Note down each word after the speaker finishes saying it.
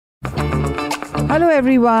Hello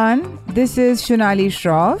everyone, this is Shunali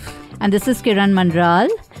Shroff. And this is Kiran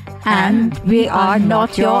Manral. And we are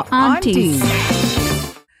not your aunties.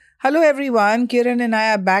 Hello everyone, Kiran and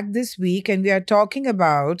I are back this week and we are talking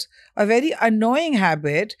about a very annoying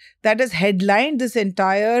habit that has headlined this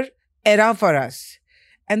entire era for us.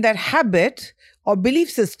 And that habit or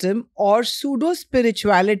belief system or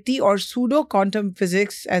pseudo-spirituality or pseudo-quantum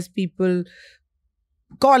physics as people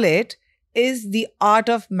call it is the art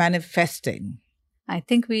of manifesting. I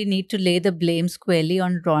think we need to lay the blame squarely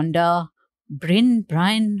on Rhonda Bryn,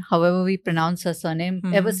 however we pronounce her surname,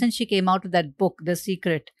 ever since she came out with that book, The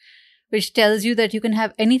Secret, which tells you that you can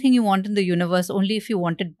have anything you want in the universe only if you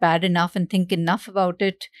want it bad enough and think enough about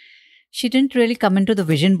it. She didn't really come into the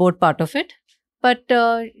vision board part of it, but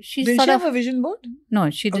she Did sort she of... have a vision board? No,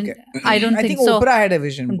 she didn't. Okay. I don't think so. Oprah had a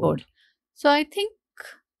vision board. So I think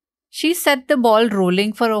she set the ball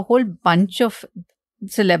rolling for a whole bunch of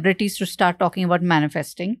celebrities to start talking about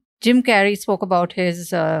manifesting. Jim Carrey spoke about his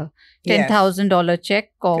 $10,000 check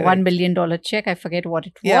or Correct. $1 million check. I forget what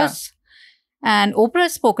it was. And Oprah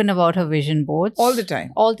has spoken about her vision boards. All the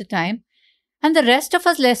time. All the time. And the rest of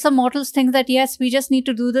us lesser mortals think that, yes, we just need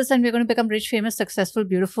to do this and we're going to become rich, famous, successful,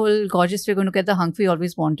 beautiful, gorgeous. We're going to get the hunk we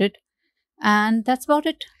always wanted. And that's about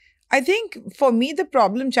it. I think for me, the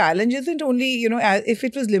challenge isn't only, if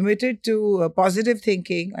it was limited to positive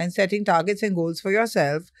thinking and setting targets and goals for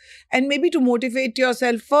yourself and maybe to motivate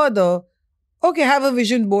yourself further, okay, have a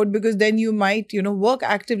vision board because then you might, work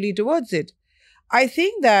actively towards it. I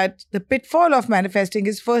think that the pitfall of manifesting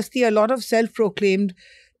is firstly a lot of self-proclaimed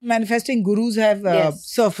manifesting gurus have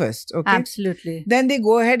surfaced. Okay? Absolutely. Then they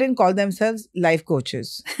go ahead and call themselves life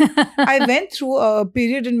coaches. I went through a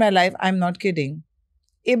period in my life, I'm not kidding.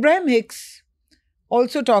 Abraham Hicks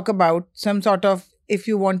also talk about some sort of, if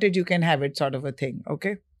you want it, you can have it sort of a thing,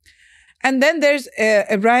 okay? And then there's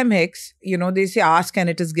Abraham Hicks, they say ask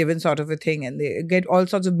and it is given sort of a thing and they get all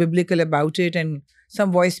sorts of biblical about it and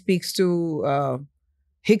some voice speaks to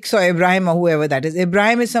Hicks or Abraham or whoever that is.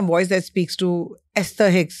 Abraham is some voice that speaks to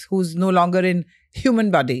Esther Hicks, who's no longer in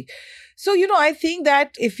human body. So, I think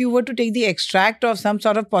that if you were to take the extract of some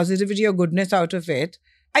sort of positivity or goodness out of it,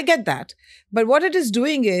 I get that. But what it is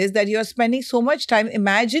doing is that you're spending so much time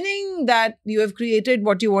imagining that you have created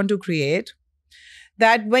what you want to create,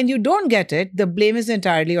 that when you don't get it, the blame is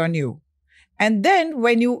entirely on you. And then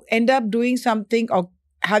when you end up doing something or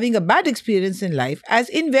having a bad experience in life, as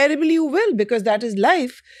invariably you will, because that is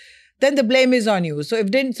life, then the blame is on you. So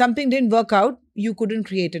if something didn't work out, you couldn't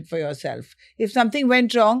create it for yourself. If something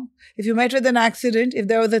went wrong, if you met with an accident, if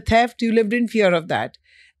there was a theft, you lived in fear of that.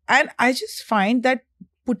 And I just find that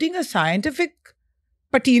putting a scientific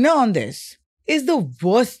patina on this is the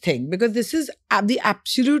worst thing because this is the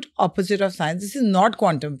absolute opposite of science. This is not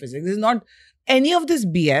quantum physics. This is not any of this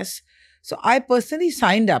BS. So I personally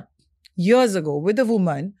signed up years ago with a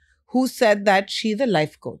woman who said that she's a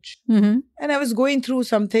life coach. Mm-hmm. And I was going through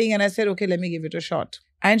something and I said, okay, let me give it a shot.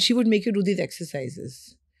 And she would make you do these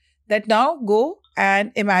exercises that now go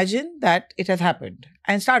and imagine that it has happened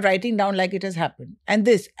and start writing down like it has happened and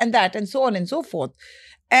this and that and so on and so forth.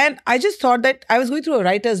 And I just thought that I was going through a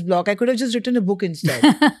writer's block. I could have just written a book instead.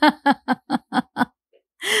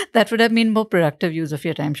 That would have been more productive use of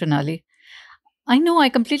your time, Shunali. I know, I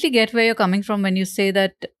completely get where you're coming from when you say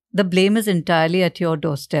that the blame is entirely at your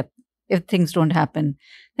doorstep if things don't happen.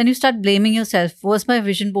 Then you start blaming yourself. Was my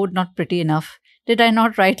vision board not pretty enough? Did I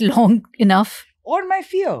not write long enough? Or my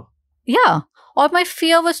fear. Yeah. Or my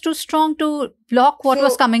fear was too strong to block what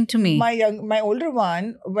was coming to me. My older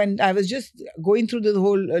one, when I was just going through the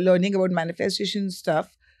whole learning about manifestation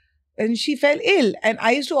stuff, and she fell ill. And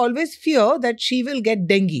I used to always fear that she will get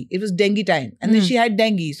dengue. It was dengue time. And then she had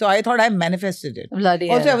dengue. So I thought I manifested it. Bloody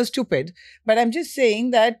also, hell. I was stupid. But I'm just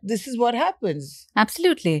saying that this is what happens.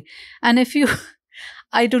 Absolutely. And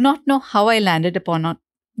I do not know how I landed upon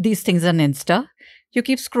these things on Insta. You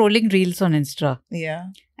keep scrolling reels on Insta. Yeah.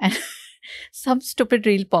 And some stupid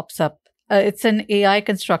reel pops up. It's an AI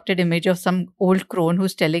constructed image of some old crone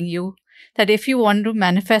who's telling you that if you want to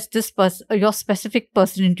manifest this person, your specific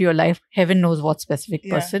person into your life, heaven knows what specific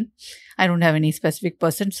person. I don't have any specific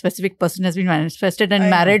person. Specific person has been manifested and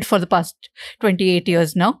married for the past 28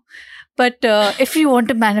 years now. But if you want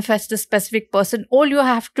to manifest this specific person, all you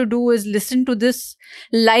have to do is listen to this,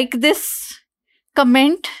 like this,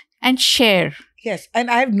 comment and share. Yes. And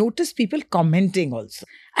I have noticed people commenting also.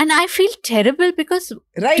 And I feel terrible because...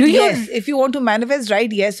 Right, yes. If you want to manifest,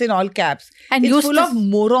 write yes in all caps. And it's full of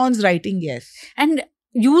morons writing yes. And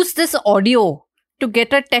use this audio to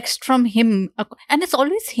get a text from him. And it's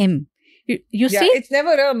always him. You see? It's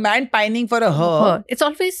never a man pining for a her. It's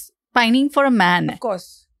always pining for a man. Of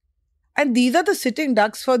course. And these are the sitting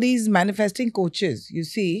ducks for these manifesting coaches, you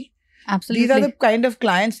see. Absolutely. These are the kind of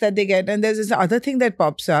clients that they get. And there's this other thing that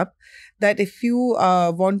pops up, that if you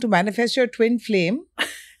want to manifest your twin flame,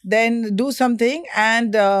 then do something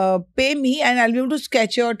and pay me and I'll be able to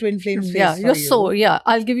sketch your twin flame's face Yeah, for your you. soul. Yeah,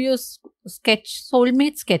 I'll give you a sketch,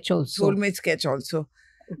 soulmate sketch also. Soulmate sketch also.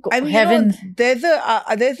 Go- I mean, heaven. there's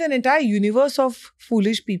an entire universe of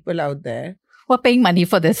foolish people out there Who are paying money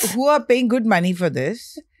for this. who are paying good money for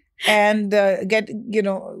this and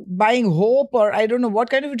buying hope or I don't know what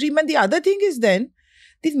kind of a dream. And the other thing is then,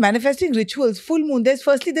 these manifesting rituals, full moon, there's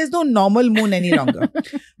no normal moon any longer.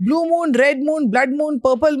 Blue moon, red moon, blood moon,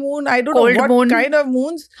 purple moon, I don't Cold know what moon. kind of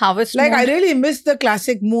moons. Harvest Like, moon. I really miss the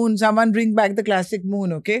classic moon. Someone bring back the classic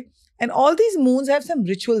moon, okay? And all these moons have some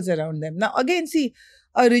rituals around them. Now, again, see,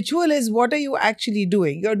 a ritual is what are you actually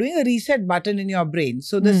doing? You're doing a reset button in your brain.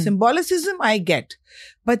 So the symbolicism I get,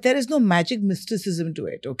 but there is no magic mysticism to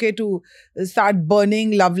it, okay? To start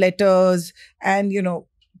burning love letters and,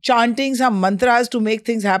 chanting some mantras to make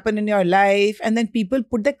things happen in your life. And then people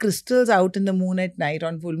put their crystals out in the moon at night,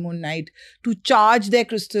 on full moon night, to charge their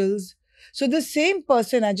crystals. So the same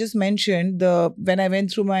person I just mentioned, when I went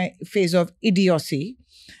through my phase of idiocy,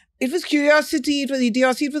 it was curiosity, it was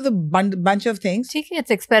idiocy, it was a bunch of things. It's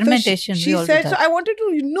experimentation. So she said, so I wanted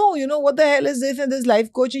to know, what the hell is this? And this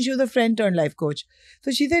life coach, and she was a friend turned life coach. So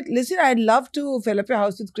she said, listen, I'd love to fill up your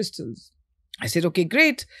house with crystals. I said, okay,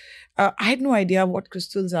 great. I had no idea what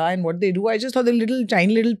crystals are and what they do. I just saw the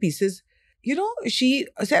tiny little pieces. She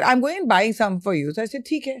said, I'm going and buying some for you. So I said,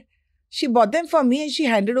 theek hai. She bought them for me and she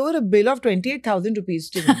handed over a bill of 28,000 rupees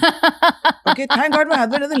to me. Okay, thank God my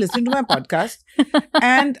husband doesn't listen to my podcast.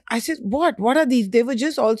 And I said, what? What are these? They were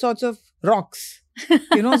just all sorts of rocks.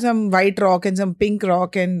 Some white rock and some pink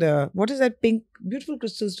rock and what is that pink, beautiful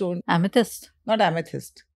crystal stone? Amethyst. Not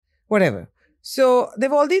amethyst. Whatever. So there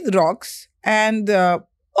were all these rocks and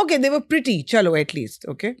okay, they were pretty, chalo at least,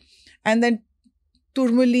 okay. And then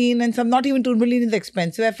tourmaline and some, not even tourmaline is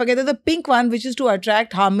expensive. I forget, there's the pink one which is to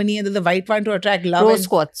attract harmony and there's the white one to attract love. Rose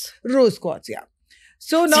quartz. Rose quartz, yeah.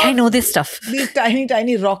 So now, see, I know this stuff. These tiny,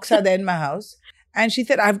 tiny rocks are there in my house. And she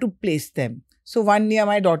said, I have to place them. So one near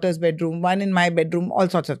my daughter's bedroom, one in my bedroom, all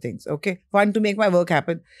sorts of things, okay. One to make my work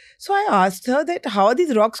happen. So I asked her that, how are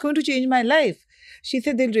these rocks going to change my life? She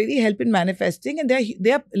said, they'll really help in manifesting and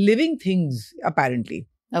they are living things, apparently.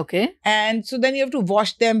 Okay. And so then you have to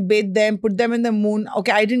wash them, bathe them, put them in the moon.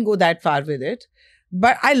 Okay, I didn't go that far with it.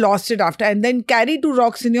 But I lost it after. And then carry 2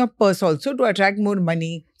 rocks in your purse also to attract more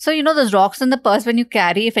money. So, those rocks in the purse when you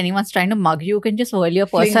carry, if anyone's trying to mug you, you can just whirl your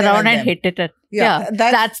purse around and hit it. Yeah,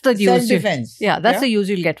 that's the use. Self-defense. That's the use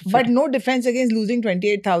you'll get. But no defense against losing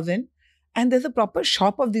 28,000. And there's a proper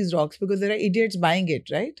shop of these rocks because there are idiots buying it,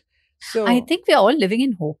 right? So I think we're all living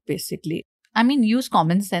in hope, basically. I mean, use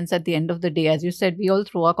common sense at the end of the day. As you said, we all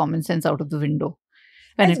throw our common sense out of the window.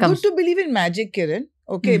 It's good to believe in magic, Kiran.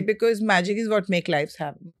 Okay, because magic is what makes lives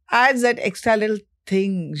happen. Adds that extra little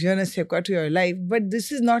thing, je ne sais quoi, to your life. But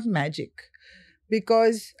this is not magic.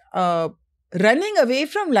 Because running away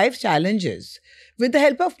from life challenges with the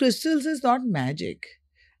help of crystals is not magic.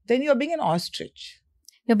 Then you're being an ostrich.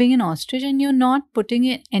 You're being an ostrich and you're not putting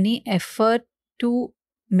in any effort to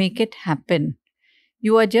make it happen.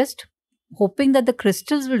 You are just hoping that the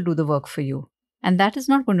crystals will do the work for you. And that is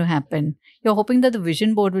not going to happen. You're hoping that the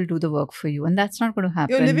vision board will do the work for you. And that's not going to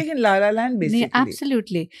happen. You're living in La La Land, basically. Yeah,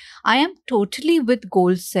 absolutely. I am totally with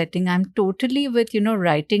goal setting. I'm totally with,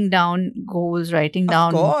 writing down goals, writing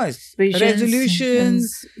down visions,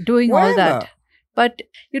 resolutions, doing whatever. all that. But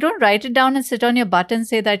you don't write it down and sit on your butt and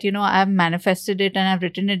say that, I've manifested it and I've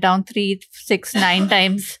written it down 3, 6, 9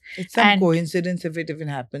 times. It's some coincidence if it even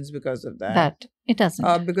happens because of that. That, it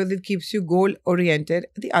doesn't. Because it keeps you goal-oriented.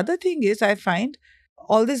 The other thing is, I find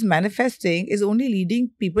all this manifesting is only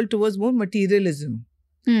leading people towards more materialism.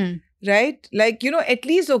 Right? Like, at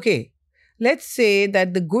least, okay, let's say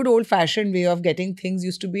that the good old-fashioned way of getting things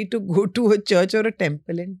used to be to go to a church or a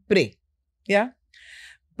temple and pray. Yeah?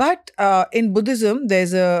 But in Buddhism,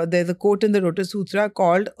 there's a quote in the Lotus Sutra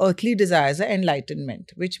called earthly desires are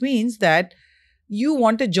enlightenment, which means that you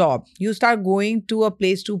want a job. You start going to a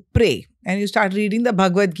place to pray and you start reading the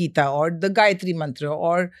Bhagavad Gita or the Gayatri Mantra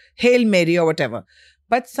or Hail Mary or whatever.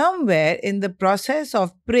 But somewhere in the process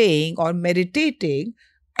of praying or meditating,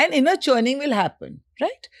 an inner churning will happen,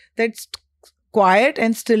 right? That quiet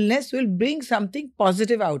and stillness will bring something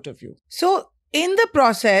positive out of you. So, in the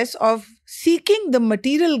process of seeking the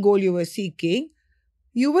material goal you were seeking,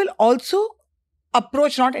 you will also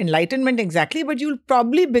approach not enlightenment exactly, but you'll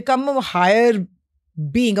probably become a higher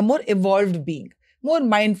being, a more evolved being. more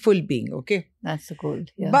mindful being, okay? That's the goal.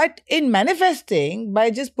 Yeah. But in manifesting,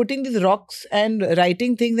 by just putting these rocks and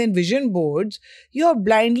writing things in vision boards, you're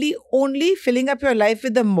blindly only filling up your life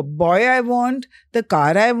with the boy I want, the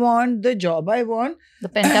car I want, the job I want. The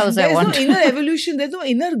penthouse I want. There's no inner evolution. There's no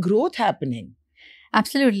inner growth happening.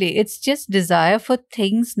 Absolutely. It's just desire for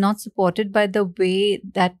things not supported by the way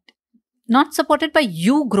that, not supported by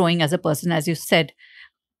you growing as a person, as you said.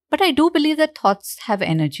 But I do believe that thoughts have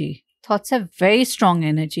energy. Thoughts have very strong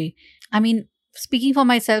energy. I mean, speaking for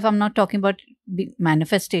myself, I'm not talking about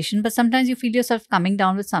manifestation, but sometimes you feel yourself coming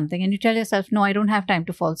down with something and you tell yourself, no, I don't have time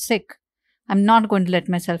to fall sick. I'm not going to let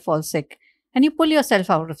myself fall sick. And you pull yourself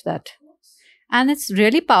out of that. And it's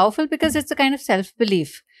really powerful because it's a kind of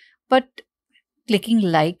self-belief. But clicking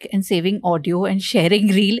like and saving audio and sharing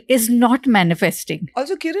reel is not manifesting.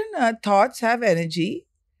 Also, Kiran, thoughts have energy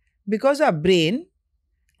because our brain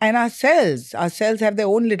and our cells have their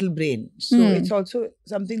own little brain. So it's also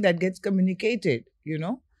something that gets communicated,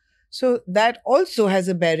 So that also has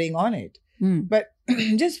a bearing on it. But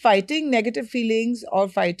just fighting negative feelings or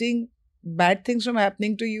fighting bad things from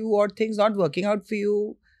happening to you or things not working out for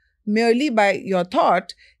you merely by your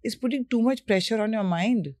thought is putting too much pressure on your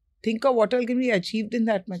mind. Think of what all can be achieved in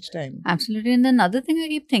that much time. Absolutely. And another thing I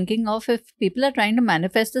keep thinking of, if people are trying to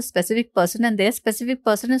manifest a specific person and their specific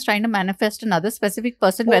person is trying to manifest another specific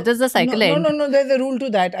person, where does the cycle end? No. There's a rule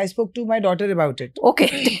to that. I spoke to my daughter about it.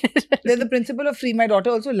 Okay. There's the principle of free. My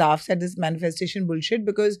daughter also laughs at this manifestation bullshit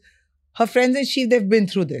because her friends and she, they've been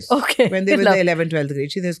through this. Okay. When they were in the 11th, 12th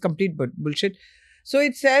grade. She says complete bullshit. So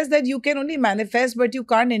it says that you can only manifest, but you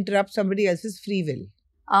can't interrupt somebody else's free will.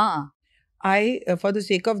 For the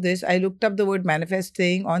sake of this, I looked up the word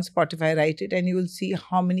manifesting on Spotify, write it, and you will see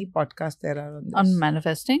how many podcasts there are on this. On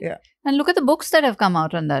manifesting? Yeah. And look at the books that have come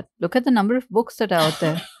out on that. Look at the number of books that are out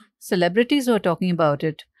there. Celebrities who are talking about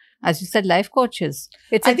it. As you said, life coaches.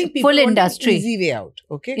 It's a full industry. An easy way out,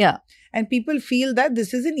 okay? Yeah. And people feel that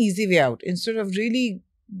this is an easy way out instead of really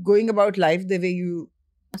going about life the way you...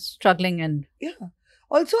 Struggling and... Yeah.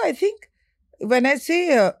 Also, I think when I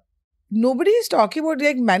say... nobody is talking about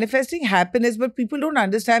like manifesting happiness, but people don't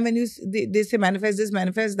understand when they say manifest this,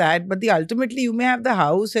 manifest that. But ultimately, you may have the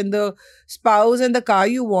house and the spouse and the car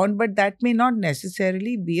you want, but that may not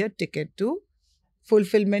necessarily be a ticket to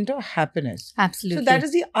fulfillment or happiness. Absolutely. So that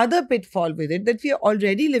is the other pitfall with it, that we are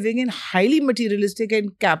already living in highly materialistic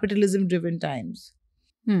and capitalism-driven times.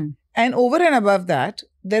 And over and above that,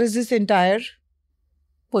 there is this entire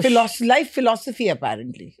life philosophy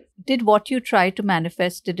apparently. Did what you tried to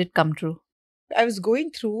manifest, did it come true? I was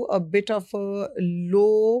going through a bit of a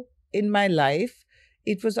low in my life.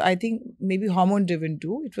 It was, I think, maybe hormone driven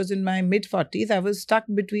too. It was in my mid-40s. I was stuck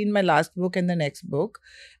between my last book and the next book.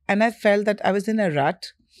 And I felt that I was in a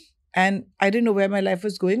rut and I didn't know where my life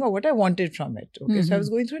was going or what I wanted from it. Okay, so I was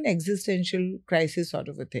going through an existential crisis sort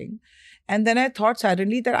of a thing. And then I thought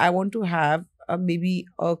suddenly that I want to have maybe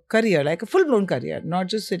a career, like a full-blown career, not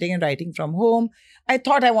just sitting and writing from home. I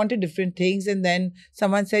thought I wanted different things. And then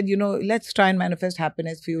someone said, let's try and manifest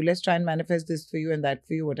happiness for you. Let's try and manifest this for you and that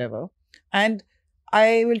for you, whatever. And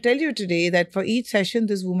I will tell you today that for each session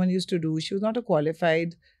this woman used to do, she was not a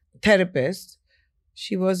qualified therapist.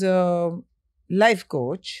 She was a life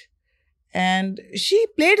coach. And she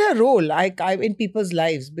played her role in people's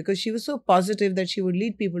lives because she was so positive that she would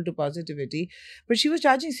lead people to positivity. But she was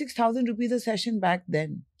charging 6,000 rupees a session back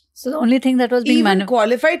then. So the only thing that was being even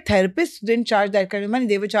qualified therapists didn't charge that kind of money.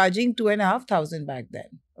 They were charging 2,500 back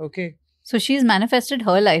then. Okay. So she's manifested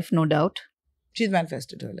her life, no doubt. She's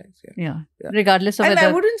manifested her life. Yeah. Regardless of and whether...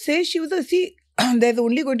 I wouldn't say she was there's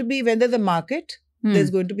only going to be, when there's a market,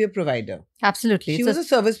 there's going to be a provider. Absolutely. She was a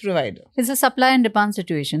service provider. It's a supply and demand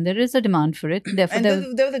situation. There is a demand for it. Therefore,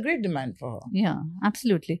 and there was a great demand for her. Yeah,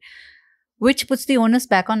 absolutely. Which puts the onus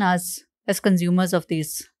back on us as consumers of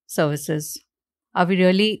these services. Are we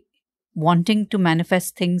really wanting to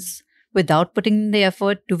manifest things without putting in the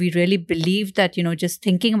effort? Do we really believe that, just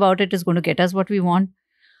thinking about it is going to get us what we want?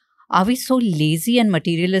 Are we so lazy and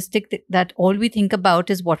materialistic that all we think about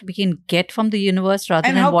is what we can get from the universe rather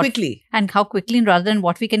than how quickly and rather than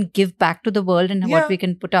what we can give back to the world and what we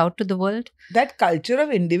can put out to the world? That culture of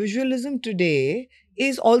individualism today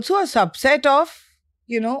is also a subset of,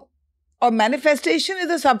 or manifestation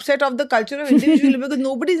is a subset of the culture of individualism because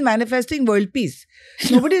nobody's manifesting world peace.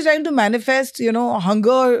 Nobody's trying to manifest,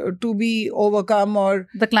 hunger to be overcome or...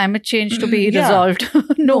 the climate change to be resolved.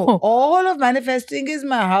 No. All of manifesting is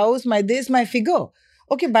my house, my this, my figure.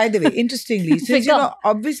 Okay, by the way, interestingly, since,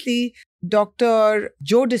 obviously, Dr.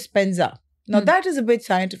 Joe Dispenza, now that is a bit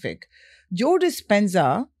scientific. Joe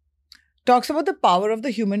Dispenza talks about the power of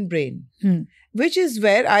the human brain. which is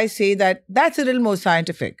where I say that that's a little more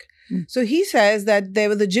scientific. So he says that there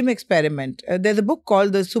was a gym experiment. There's a book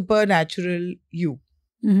called The Supernatural You.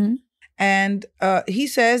 Mm-hmm. And he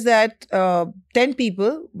says that 10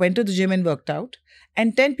 people went to the gym and worked out,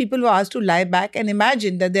 and 10 people were asked to lie back and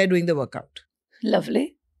imagine that they're doing the workout.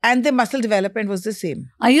 Lovely. And their muscle development was the same.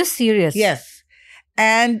 Are you serious? Yes.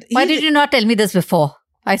 And why did you not tell me this before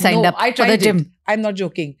I signed up for the gym? I'm not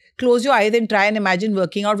joking. Close your eyes and try and imagine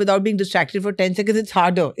working out without being distracted for 10 seconds. It's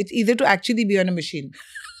harder. It's easier to actually be on a machine.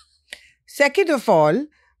 Second of all,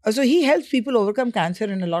 so he helps people overcome cancer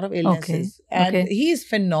and a lot of illnesses. And he is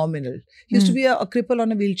phenomenal. He used to be a cripple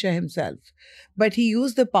on a wheelchair himself. But he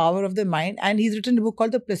used the power of the mind, and he's written a book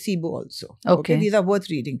called The Placebo also. Okay. These are worth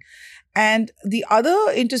reading. And the other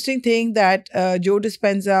interesting thing that Joe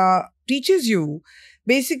Dispenza teaches you,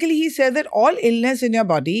 basically he says that all illness in your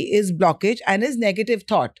body is blockage and is negative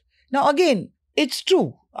thought. Now again, it's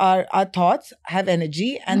true. Our thoughts have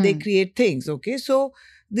energy and they create things. Okay. So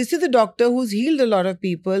this is a doctor who's healed a lot of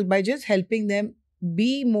people by just helping them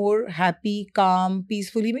be more happy, calm,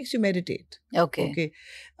 peaceful. He makes you meditate. Okay.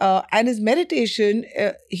 And his meditation,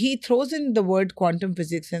 he throws in the word quantum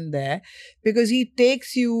physics in there because he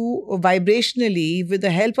takes you vibrationally with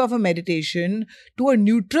the help of a meditation to a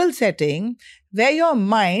neutral setting where your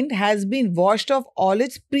mind has been washed off all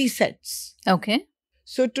its presets. Okay.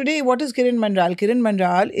 So today, what is Kiran Manral? Kiran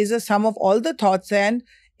Manral is a sum of all the thoughts and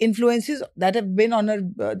influences that have been on her,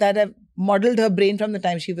 that have modeled her brain from the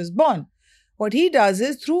time she was born. What he does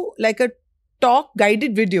is through like a talk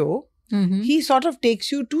guided video, he sort of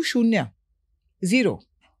takes you to Shunya, zero.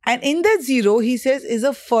 And in that zero, he says, is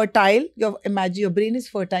a fertile, imagine your brain is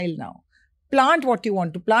fertile now. Plant what you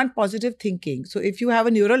want to, plant positive thinking. So if you have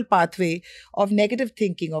a neural pathway of negative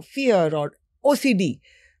thinking, of fear or OCD,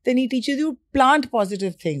 then he teaches you plant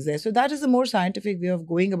positive things there. So that is a more scientific way of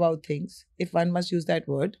going about things, if one must use that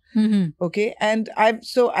word. Okay. And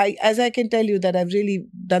as I can tell you that I've really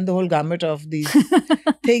done the whole gamut of these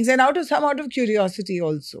things, and out of curiosity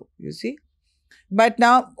also, you see. But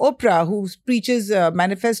now Oprah, who preaches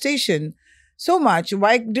manifestation so much,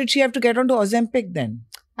 why did she have to get onto Ozempic then?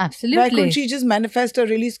 Absolutely. Why couldn't she just manifest a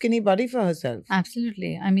really skinny body for herself?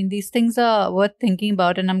 Absolutely. I mean, these things are worth thinking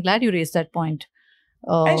about, and I'm glad you raised that point.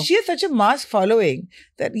 And she has such a mass following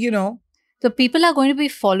that, So people are going to be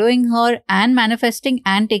following her and manifesting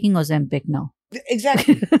and taking Ozempic now.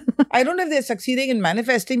 Exactly. I don't know if they're succeeding in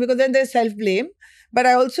manifesting because then there's self-blame. But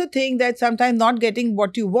I also think that sometimes not getting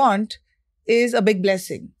what you want is a big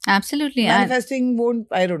blessing. Absolutely. Manifesting won't,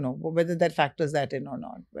 I don't know whether that factors that in or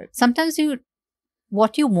not. But sometimes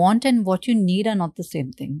what you want and what you need are not the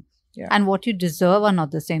same thing. Yeah. And what you deserve are not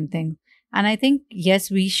the same thing. And I think, yes,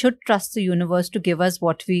 we should trust the universe to give us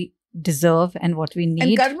what we deserve and what we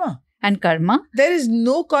need. And karma. There is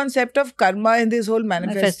no concept of karma in this whole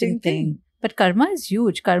manifesting thing. But karma is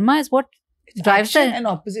huge. Karma is what drives action and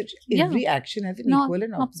opposite. Every action has an equal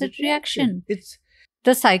and opposite reaction. It's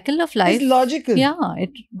the cycle of life. It's logical. Yeah,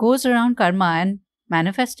 it goes around karma, and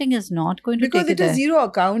manifesting is not going to because take it is zero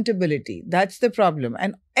accountability. That's the problem.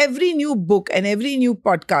 And every new book and every new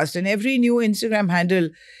podcast and every new Instagram handle,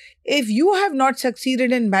 if you have not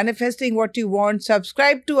succeeded in manifesting what you want,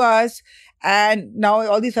 subscribe to us. And now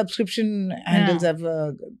all these subscription handles have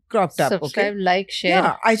cropped up. Subscribe, like, share.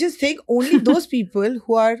 Yeah, I just think only those people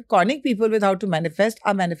who are conning people with how to manifest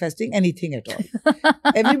are manifesting anything at all.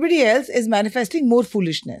 Everybody else is manifesting more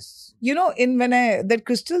foolishness. That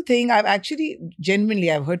crystal thing, I've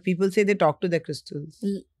heard people say they talk to their crystals.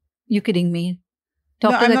 You kidding me?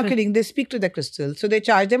 I'm not kidding. They speak to the crystals. So they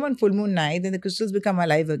charge them on full moon night. Then the crystals become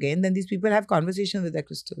alive again. Then these people have conversations with their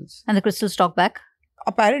crystals. And the crystals talk back?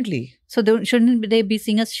 Apparently. So shouldn't they be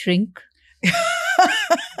seeing us shrink?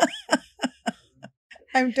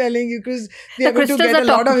 I'm telling you, because we are going to get a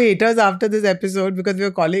lot of haters after this episode because we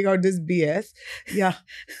are calling out this BS. Yeah.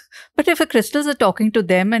 But if the crystals are talking to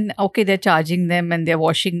them and they're charging them and they're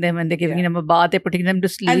washing them and they're giving them a bath, they're putting them to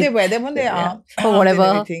sleep. And they wear them on their arm. Or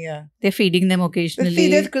whatever. Yeah. They're feeding them occasionally. See,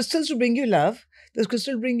 there's crystals to bring you love. There's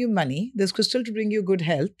crystal to bring you money. There's crystal to bring you good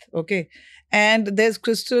health. Okay. And there's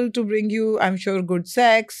crystal to bring you, I'm sure, good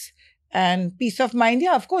sex and peace of mind.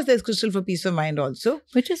 Yeah, of course, there's crystal for peace of mind also.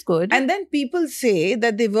 Which is good. And then people say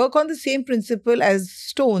that they work on the same principle as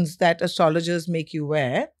stones that astrologers make you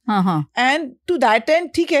wear. And to that end,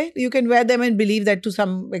 you can wear them and believe that to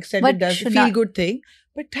some extent it does feel good thing.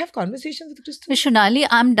 But have conversations with crystals. Shunali,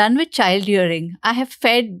 I'm done with child rearing. I have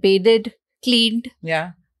fed, bathed, cleaned.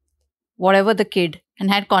 Yeah. Whatever the kid,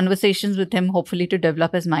 and had conversations with him, hopefully to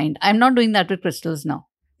develop his mind. I'm not doing that with crystals now.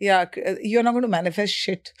 Yeah, you're not going to manifest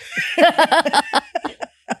shit.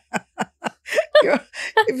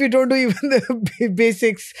 if you don't do even the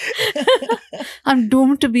basics. I'm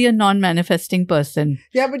doomed to be a non-manifesting person.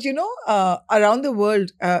 Yeah, but around the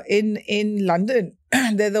world, in London,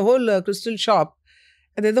 there's a whole crystal shop.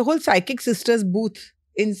 And there's a whole Psychic Sisters booth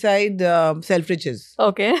inside Selfridges.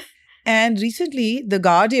 Okay. And recently, The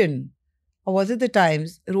Guardian, or was it The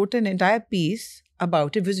Times, wrote an entire piece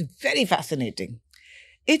about it. It was very fascinating.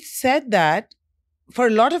 It said that for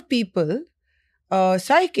a lot of people,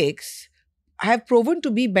 psychics have proven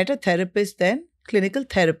to be better therapists than clinical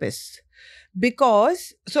therapists.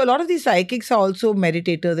 Because, so a lot of these psychics are also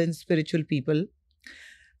meditators and spiritual people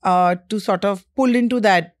to sort of pull into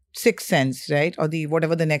that sixth sense, right? Or the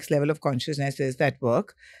whatever the next level of consciousness is that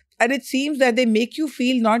work. And it seems that they make you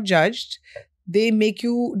feel not judged. They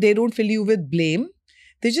don't fill you with blame.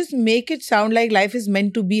 They just make it sound like life is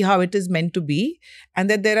meant to be how it is meant to be. And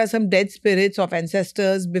that there are some dead spirits of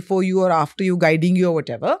ancestors before you or after you guiding you or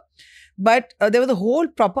whatever. But there was a whole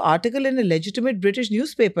proper article in a legitimate British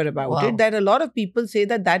newspaper about it, that a lot of people say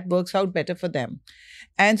that works out better for them.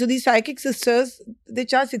 And so these Psychic Sisters, they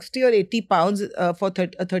charge 60 or 80 pounds for a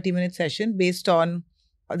 30-minute session based on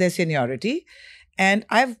their seniority. And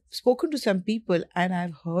I've spoken to some people and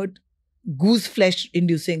I've heard goose flesh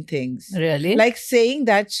inducing things. Really? Like saying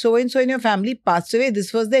that so-and-so in your family passed away,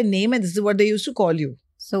 this was their name and this is what they used to call you.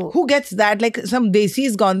 So who gets that? Like some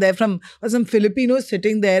Desi's gone there or some Filipinos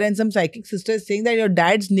sitting there and some Psychic Sisters saying that your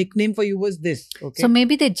dad's nickname for you was this. Okay. So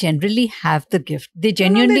maybe they generally have the gift. They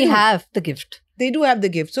genuinely have the gift. They do have the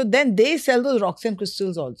gift. So then they sell those rocks and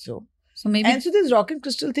crystals also. So maybe. And so this rock and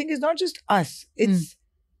crystal thing is not just us. It's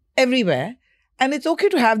everywhere. And it's okay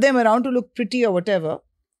to have them around to look pretty or whatever.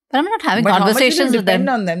 But I'm not having but conversations with them. Depend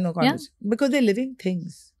on them, no conversations. Yeah. Because they're living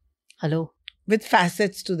things. Hello. With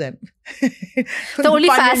facets to them. The only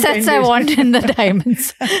facets I want in the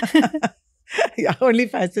diamonds. Yeah, only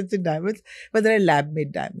facets in diamonds. But there are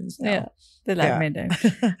lab-made diamonds now. Yeah, the lab-made diamonds.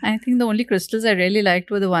 I think the only crystals I really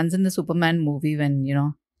liked were the ones in the Superman movie when,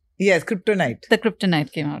 Yes, kryptonite. The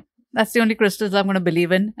kryptonite came out. That's the only crystals I'm going to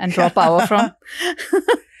believe in and draw power from.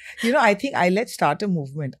 I think let's start a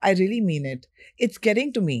movement. I really mean it. It's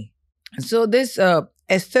getting to me. So this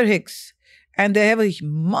Esther Hicks, and they have a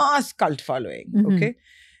mass cult following, okay?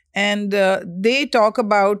 And they talk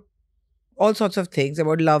about all sorts of things,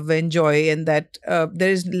 about love and joy, and that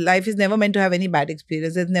life is never meant to have any bad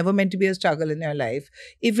experience. It's never meant to be a struggle in your life.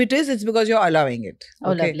 If it is, it's because you're allowing it.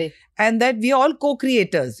 Oh, lovely. And that we are all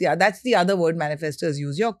co-creators. Yeah, that's the other word manifestors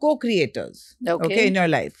use. You're co-creators, okay, in your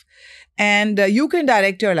life. And you can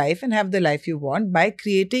direct your life and have the life you want by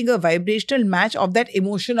creating a vibrational match of that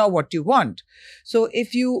emotion or what you want. So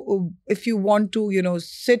if you want to,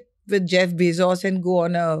 sit with Jeff Bezos and go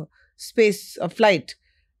on a flight,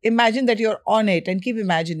 imagine that you're on it and keep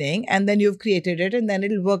imagining, and then you've created it and then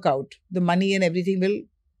it'll work out. The money and everything will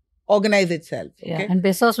organize itself. Okay? Yeah, and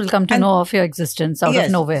Bezos will come to know of your existence out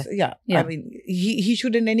of nowhere. Yeah. I mean, he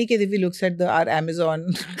should in any case if he looks at our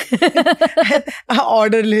Amazon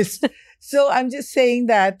order list. So I'm just saying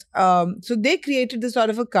that, so they created this sort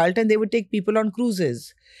of a cult and they would take people on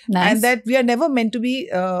cruises. Nice. And that we are never meant to be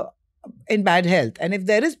in bad health. And if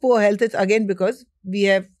there is poor health, it's again because we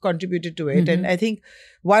have contributed to it. And I think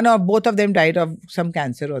one or both of them died of some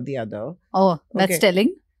cancer or the other. Oh, that's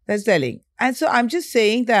telling. That's telling. And so I'm just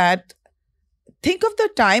saying that think of the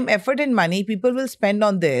time, effort and money people will spend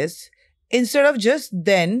on this instead of just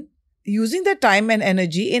then using the time and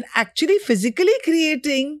energy in actually physically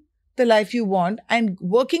creating the life you want and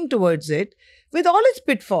working towards it with all its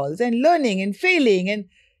pitfalls and learning and failing. And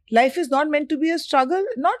life is not meant to be a struggle.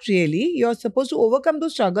 Not really. You're supposed to overcome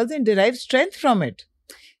those struggles and derive strength from it.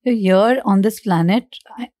 Here on this planet,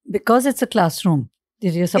 because it's a classroom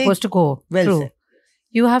that you're supposed to go through. Said.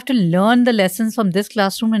 You have to learn the lessons from this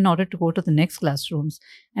classroom in order to go to the next classrooms.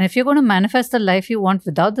 And if you're going to manifest the life you want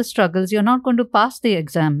without the struggles, you're not going to pass the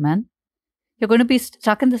exam, man. You're going to be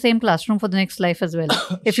stuck in the same classroom for the next life as well.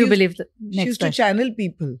 If you believe the next She used to channel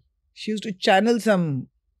people. She used to channel some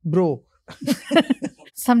bro.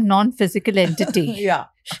 Some non-physical entity. Yeah.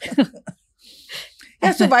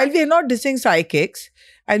 So while we are not dissing psychics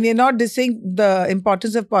and we are not dissing the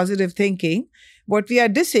importance of positive thinking, what we are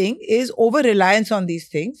dissing is over-reliance on these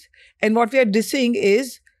things. And what we are dissing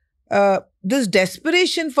is this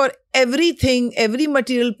desperation for everything, every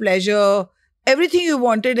material pleasure, everything you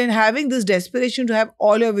wanted, and having this desperation to have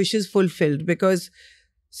all your wishes fulfilled, because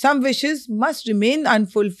some wishes must remain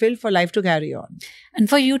unfulfilled for life to carry on. And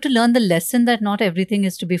for you to learn the lesson that not everything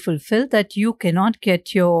is to be fulfilled, that you cannot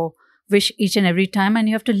get your wish each and every time, and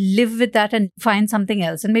you have to live with that and find something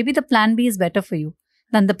else. And maybe the plan B is better for you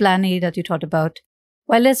than the plan A that you thought about.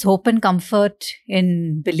 Well, there's hope and comfort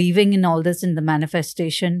in believing in all this, in the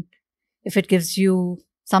manifestation. If it gives you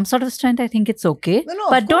some sort of strength, I think it's okay. No,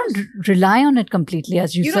 but don't rely on it completely,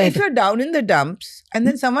 as you said. If you're down in the dumps and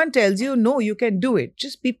then someone tells you, no, you can do it.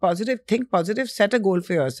 Just be positive, think positive, set a goal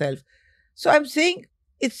for yourself. So I'm saying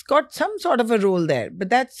it's got some sort of a role there, but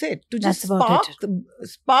that's it. To just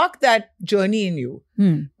spark that journey in you.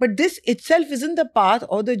 But this itself isn't the path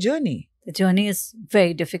or the journey. The journey is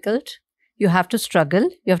very difficult. You have to struggle.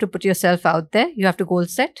 You have to put yourself out there. You have to goal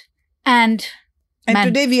set. And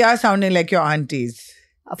today we are sounding like your aunties.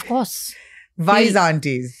 Of course. Wise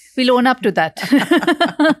aunties. We'll own up to that.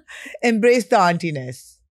 Embrace the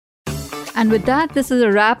auntiness. And with that, this is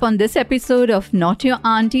a wrap on this episode of Not Your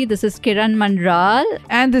Auntie. This is Kiran Manral.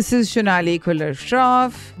 And this is Shunali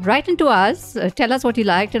Shroff. Write into us. Tell us what you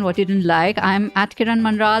liked and what you didn't like. I'm at Kiran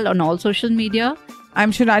Manral on all social media.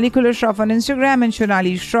 I'm Shunali Shroff on Instagram and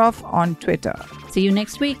Shunali Shroff on Twitter. See you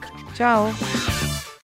next week. Ciao.